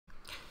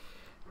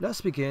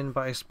Let's begin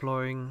by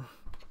exploring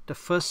the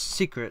first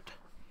secret.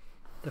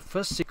 The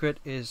first secret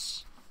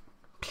is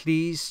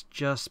please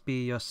just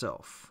be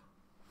yourself.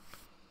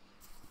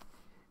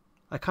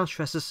 I can't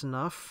stress this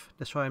enough.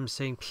 That's why I'm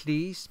saying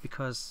please,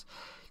 because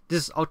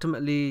this is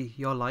ultimately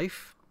your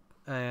life,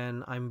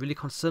 and I'm really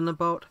concerned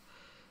about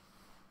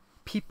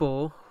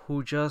people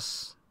who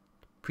just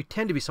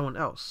pretend to be someone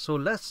else. So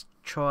let's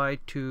try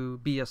to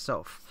be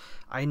yourself.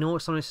 I know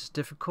sometimes it's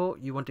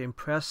difficult. You want to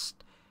impress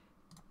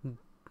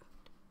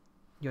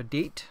your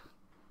date,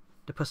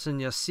 the person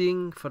you're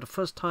seeing for the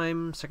first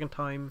time, second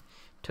time,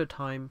 third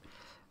time,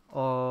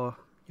 or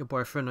your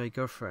boyfriend or your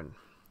girlfriend.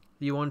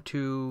 You want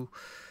to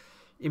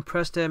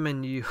impress them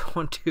and you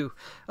want to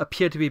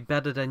appear to be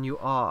better than you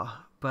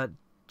are, but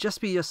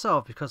just be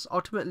yourself, because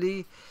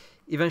ultimately,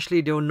 eventually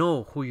they'll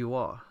know who you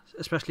are.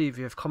 Especially if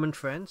you have common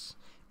friends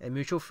and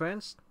mutual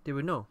friends, they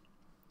will know.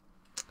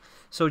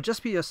 So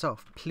just be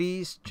yourself.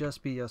 Please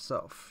just be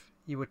yourself.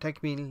 You will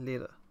thank me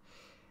later.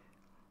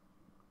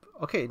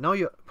 Okay, now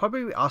you're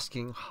probably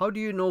asking, how do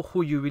you know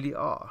who you really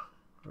are,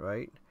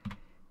 right?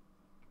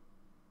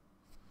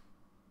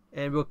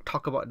 And we'll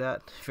talk about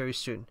that very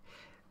soon.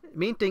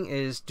 Main thing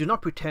is, do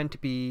not pretend to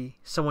be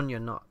someone you're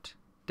not.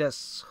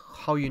 That's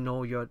how you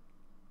know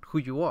who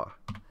you are,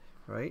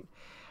 right?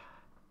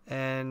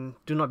 And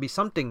do not be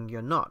something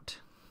you're not.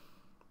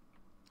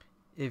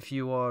 If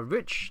you are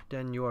rich,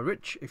 then you are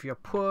rich. If you're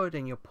poor,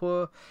 then you're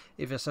poor.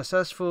 If you're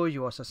successful,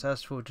 you are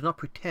successful. Do not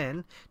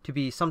pretend to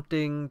be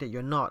something that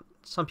you're not.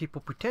 Some people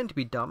pretend to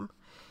be dumb,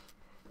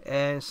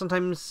 and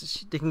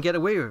sometimes they can get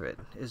away with it.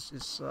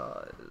 It's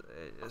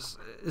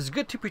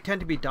good to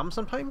pretend to be dumb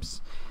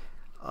sometimes.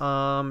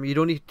 You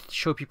don't need to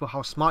show people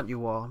how smart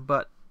you are,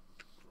 but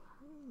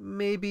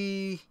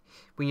maybe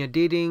when you're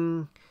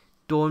dating,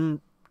 don't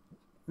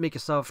make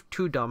yourself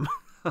too dumb.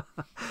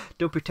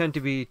 Don't pretend to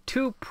be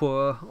too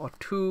poor or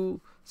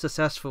too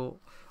successful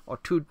or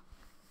too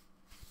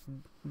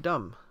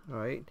dumb,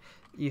 right?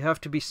 You have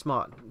to be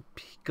smart.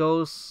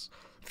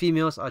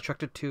 Females are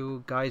attracted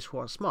to guys who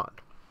are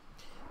smart.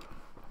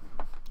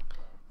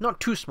 Not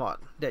too smart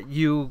that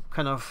you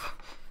kind of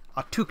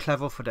are too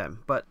clever for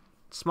them, but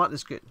smart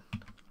is good.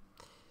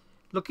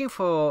 Looking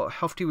for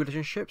healthy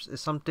relationships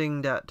is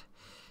something that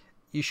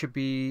you should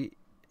be,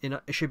 it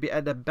should be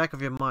at the back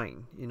of your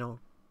mind,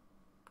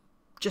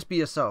 Just be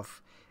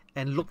yourself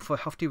and look for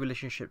healthy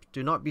relationships.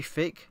 Do not be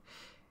fake.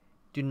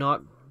 Do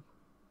not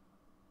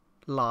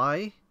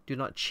lie. Do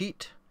not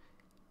cheat.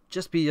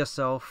 Just be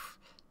yourself.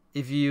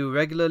 If you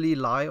regularly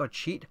lie or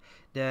cheat,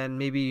 then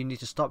maybe you need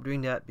to stop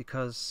doing that,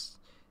 because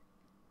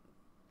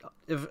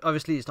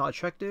obviously it's not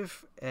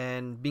attractive,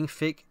 and being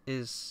fake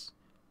is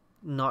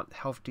not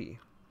healthy.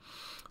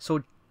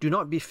 So do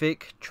not be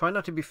fake. Try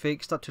not to be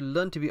fake. Start to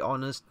learn to be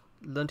honest.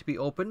 Learn to be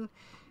open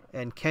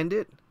and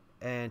candid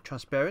and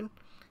transparent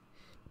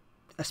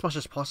as much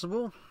as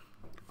possible.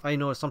 I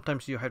know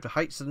sometimes you have to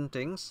hide certain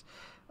things,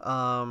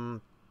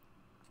 and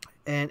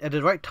at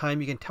the right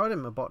time you can tell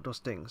them about those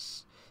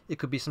things. It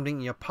could be something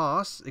in your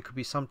past, it could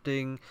be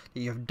something that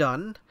you have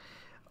done,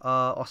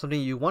 or something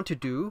you want to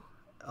do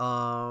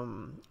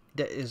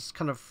that is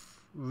kind of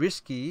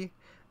risky,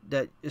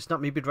 that it's not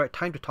maybe the right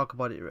time to talk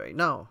about it right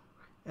now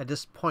at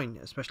this point,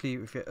 especially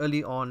if you're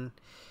early on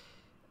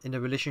in the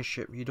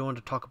relationship. You don't want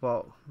to talk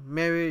about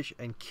marriage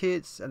and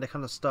kids and that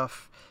kind of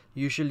stuff,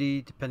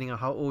 usually, depending on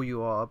how old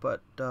you are, but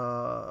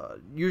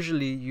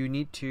usually you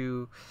need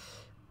to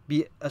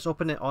be as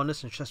open and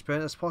honest and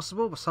transparent as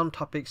possible. But some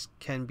topics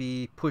can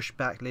be pushed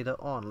back later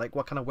on, like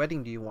what kind of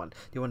wedding do you want? Do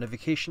you want a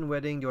vacation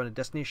wedding? Do you want a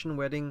destination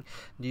wedding?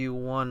 Do you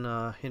want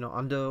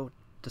under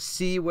the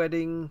sea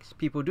wedding?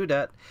 People do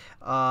that.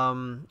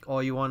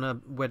 Or you want a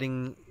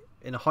wedding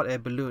in a hot air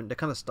balloon, that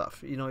kind of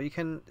stuff.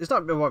 It's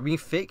not about being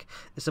fake,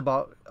 it's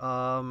about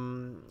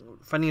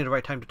finding the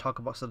right time to talk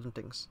about certain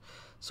things.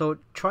 So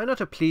try not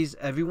to please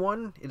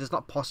everyone. It is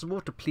not possible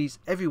to please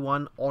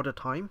everyone all the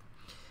time.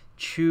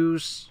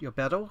 Choose your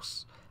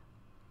battles.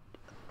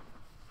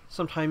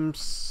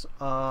 Sometimes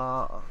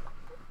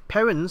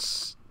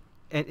parents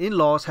and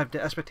in-laws have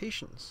their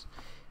expectations.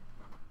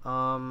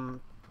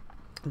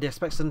 They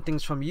expect certain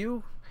things from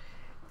you,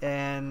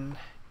 and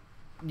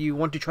you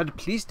want to try to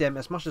please them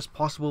as much as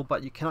possible,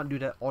 but you cannot do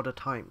that all the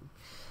time.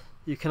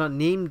 You cannot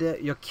name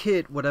your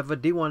kid whatever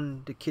they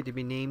want the kid to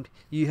be named.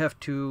 You have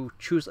to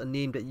choose a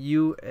name that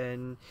you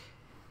and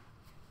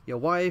your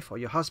wife or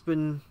your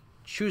husband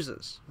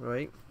chooses,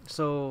 right?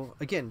 So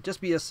again,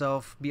 just be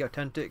yourself, be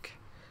authentic.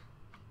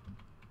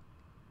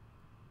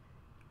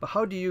 But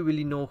how do you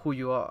really know who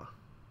you are?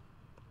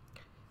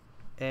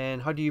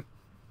 And how do you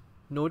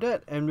know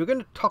that? And we're going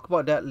to talk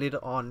about that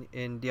later on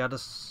in the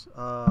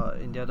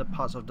other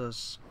parts of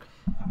this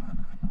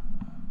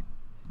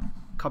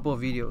couple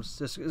of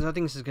videos. I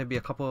think this is going to be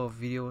a couple of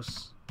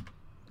videos.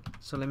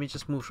 So let me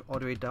just move all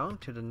the way down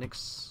to the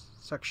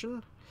next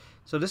section.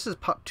 So this is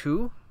part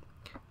 2.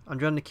 I'm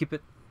trying to keep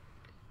it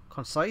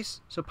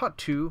concise. So part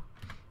 2,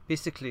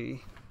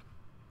 basically,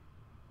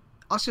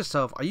 ask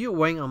yourself, are you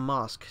wearing a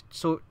mask?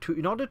 So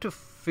in order to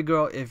figure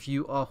out if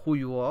you are who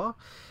you are,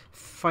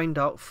 find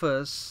out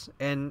first,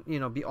 and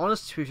be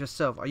honest with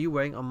yourself. Are you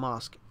wearing a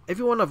mask?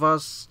 Every one of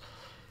us,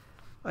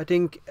 I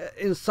think,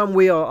 in some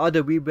way or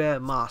other, we wear a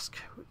mask.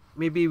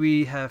 Maybe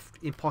we have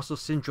imposter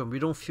syndrome. We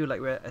don't feel like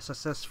we're as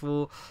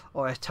successful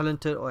or as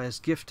talented or as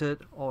gifted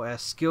or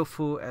as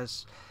skillful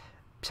as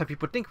some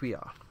people think we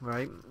are,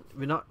 right?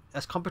 We're not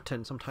as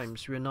competent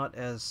sometimes. We're not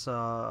as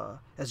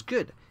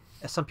good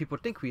as some people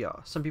think we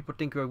are. Some people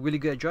think we're really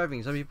good at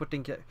driving. Some people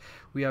think that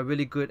we are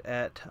really good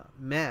at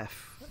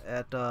math,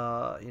 at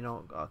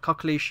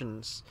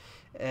calculations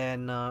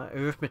and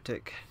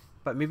arithmetic.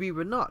 But maybe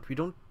we're not.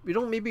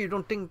 Maybe we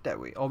don't think that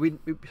way. Or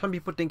some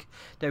people think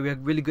that we are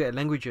really good at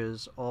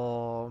languages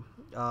or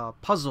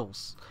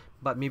puzzles.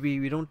 But maybe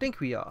we don't think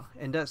we are.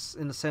 And that's,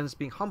 in a sense,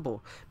 being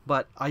humble.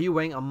 But are you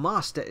wearing a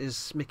mask that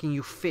is making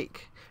you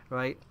fake,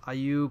 right? Are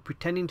you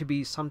pretending to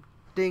be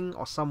something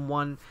or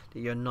someone that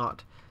you're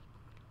not?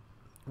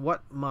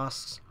 What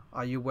masks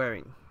are you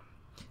wearing?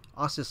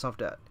 Ask yourself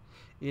that.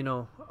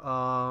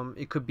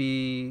 It could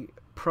be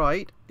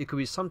pride. It could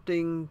be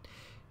something.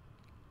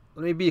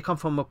 Maybe you come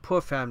from a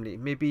poor family.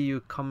 Maybe you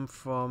come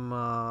from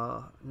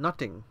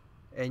nothing,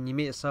 and you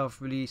made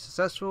yourself really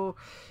successful,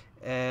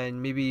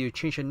 and maybe you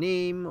changed your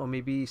name, or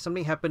maybe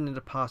something happened in the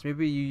past.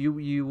 Maybe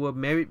you were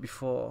married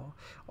before,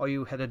 or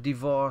you had a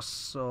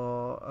divorce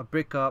or a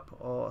breakup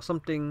or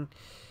something.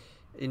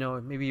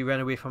 Maybe you ran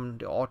away from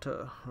the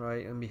altar,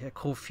 right? And you had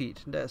cold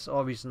feet. That's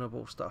all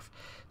reasonable stuff.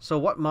 So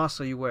what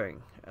mask are you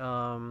wearing?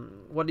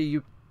 What are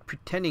you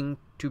pretending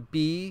to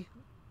be?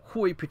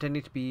 Who are you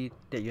pretending to be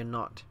that you're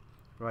not?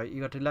 Right?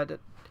 You got to let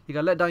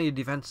down your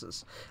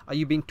defenses. Are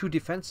you being too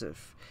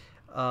defensive?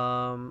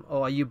 Or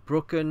are you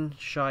broken,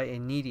 shy,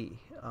 and needy?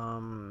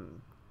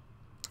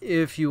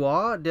 If you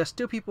are, there's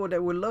still people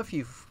that will love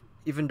you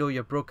even though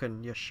you're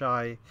broken, you're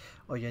shy,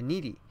 or you're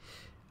needy.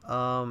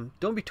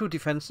 Don't be too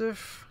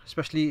defensive,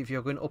 especially if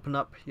you're going to open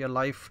up your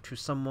life to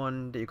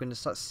someone that you're going to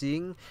start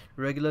seeing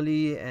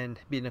regularly and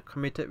be in a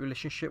committed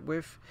relationship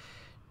with.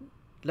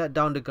 Let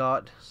down the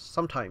guard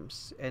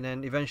sometimes, and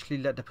then eventually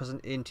let the person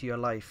into your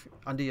life,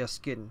 under your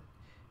skin,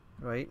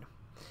 right?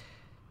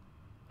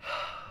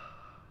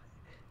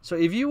 So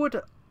if you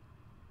were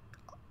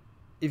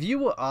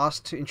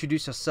asked to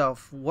introduce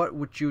yourself, what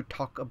would you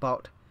talk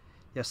about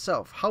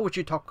yourself? How would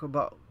you talk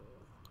about?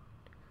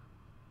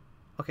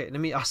 Okay,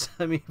 let me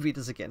read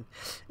this again.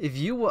 If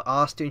you were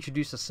asked to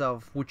introduce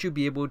yourself, would you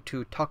be able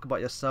to talk about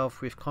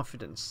yourself with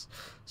confidence?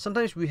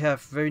 Sometimes we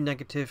have very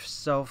negative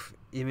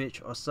self-image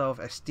or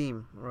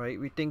self-esteem, right?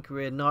 We think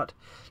we're not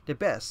the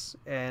best,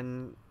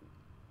 and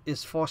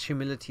it's false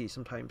humility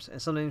sometimes,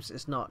 and sometimes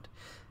it's not.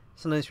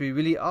 Sometimes we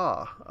really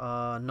are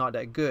not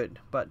that good,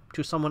 but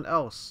to someone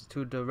else,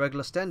 to the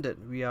regular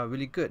standard, we are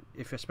really good.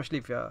 Especially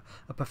if you're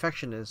a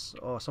perfectionist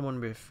or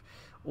someone with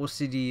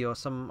OCD or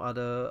some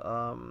other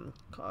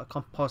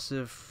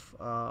compulsive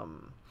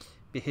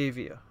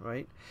behavior,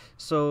 right?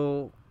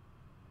 So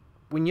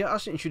when you're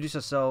asked to introduce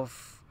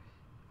yourself,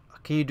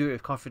 can you do it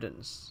with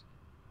confidence?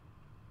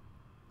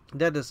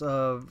 That is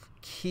a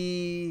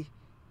key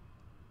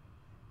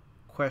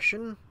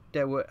question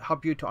that will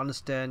help you to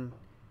understand.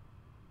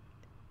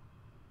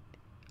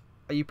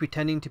 Are you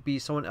pretending to be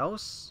someone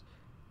else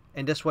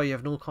and that's why you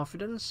have no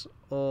confidence?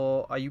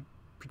 Or are you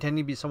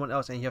pretending to be someone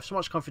else and you have so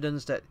much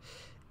confidence that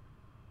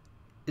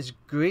it's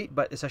great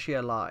but it's actually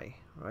a lie,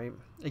 right?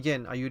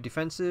 Again, are you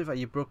defensive? Are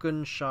you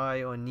broken,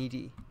 shy, or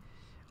needy?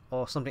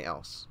 Or something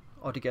else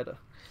altogether?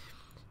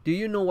 Do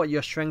you know what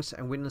your strengths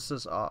and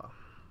weaknesses are?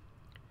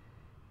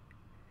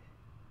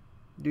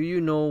 Do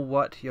you know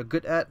what you're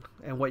good at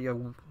and what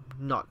you're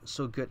not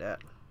so good at?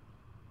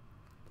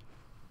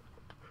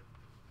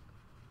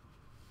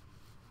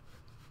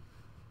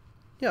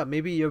 Yeah,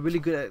 maybe you're really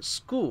good at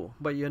school,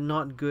 but you're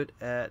not good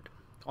at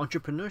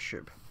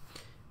entrepreneurship.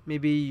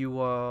 Maybe you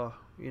are,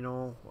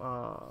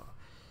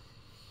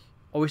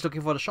 always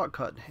looking for the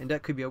shortcut, and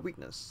that could be a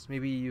weakness.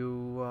 Maybe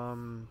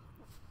you,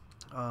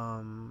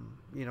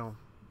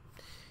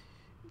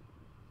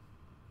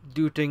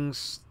 do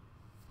things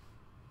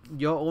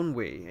your own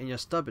way, and you're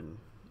stubborn,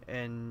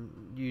 and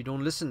you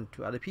don't listen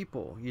to other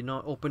people. You're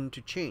not open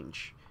to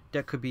change.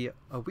 That could be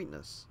a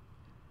weakness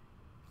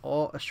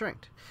or a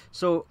strength.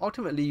 So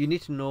ultimately, you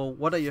need to know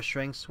what are your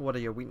strengths, what are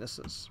your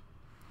weaknesses.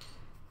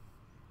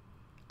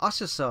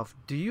 Ask yourself,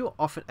 do you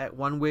often act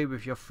one way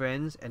with your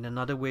friends and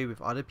another way with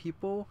other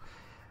people?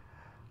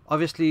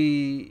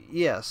 Obviously,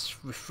 yes.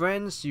 With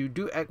friends, you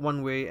do act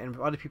one way, and with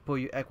other people,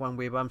 you act one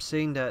way. But I'm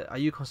saying that, are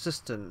you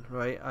consistent,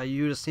 right? Are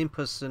you the same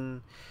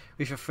person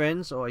with your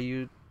friends, or are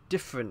you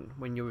different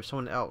when you're with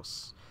someone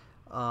else?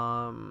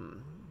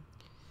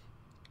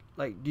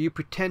 Like, do you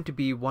pretend to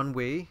be one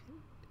way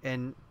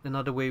and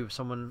another way with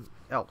someone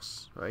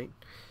else, right?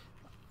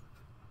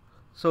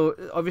 So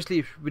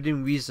obviously,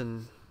 within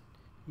reason,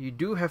 you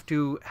do have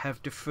to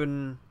have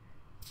different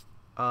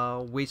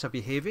ways of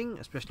behaving,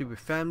 especially with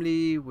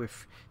family,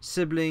 with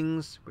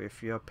siblings,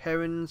 with your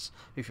parents,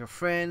 with your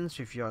friends,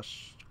 with your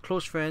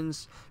close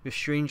friends, with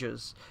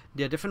strangers.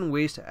 There are different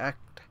ways to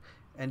act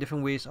and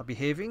different ways of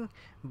behaving,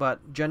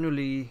 but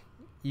generally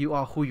you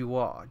are who you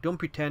are. Don't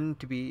pretend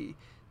to be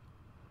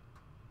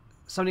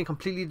something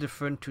completely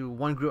different to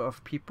one group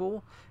of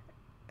people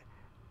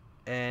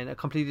and a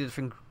completely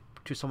different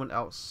to someone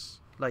else.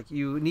 Like,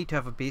 you need to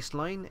have a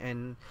baseline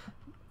and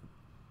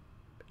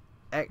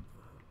act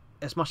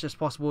as much as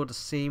possible the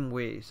same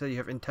way, so you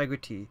have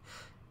integrity.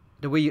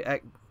 The way you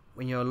act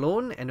when you're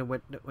alone and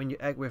when you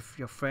act with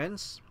your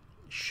friends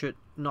should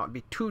not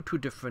be too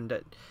different,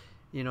 that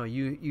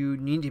you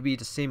need to be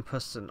the same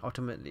person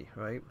ultimately,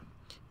 right?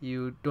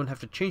 You don't have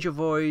to change your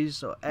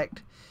voice or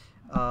act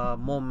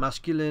more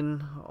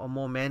masculine or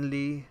more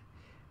manly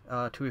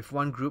to with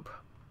one group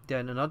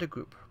than another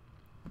group.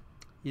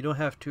 You don't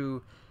have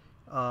to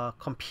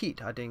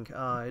compete. I think you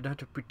don't have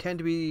to pretend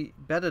to be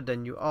better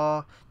than you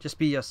are. Just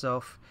be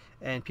yourself,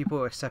 and people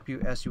will accept you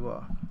as you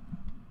are.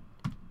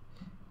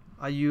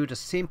 Are you the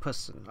same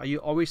person? Are you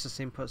always the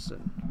same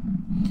person?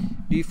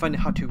 Do you find it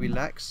hard to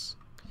relax?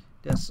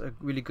 That's a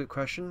really good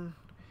question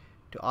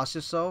to ask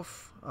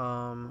yourself,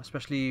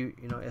 especially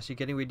as you're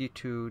getting ready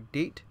to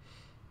date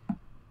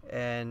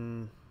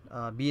and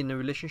be in a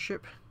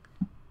relationship.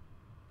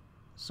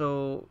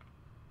 So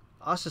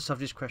ask yourself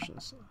these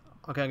questions.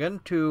 Okay, I'm going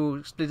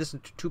to split this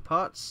into 2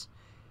 parts,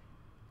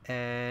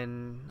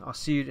 and I'll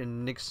see you in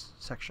the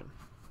next section,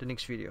 the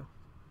next video.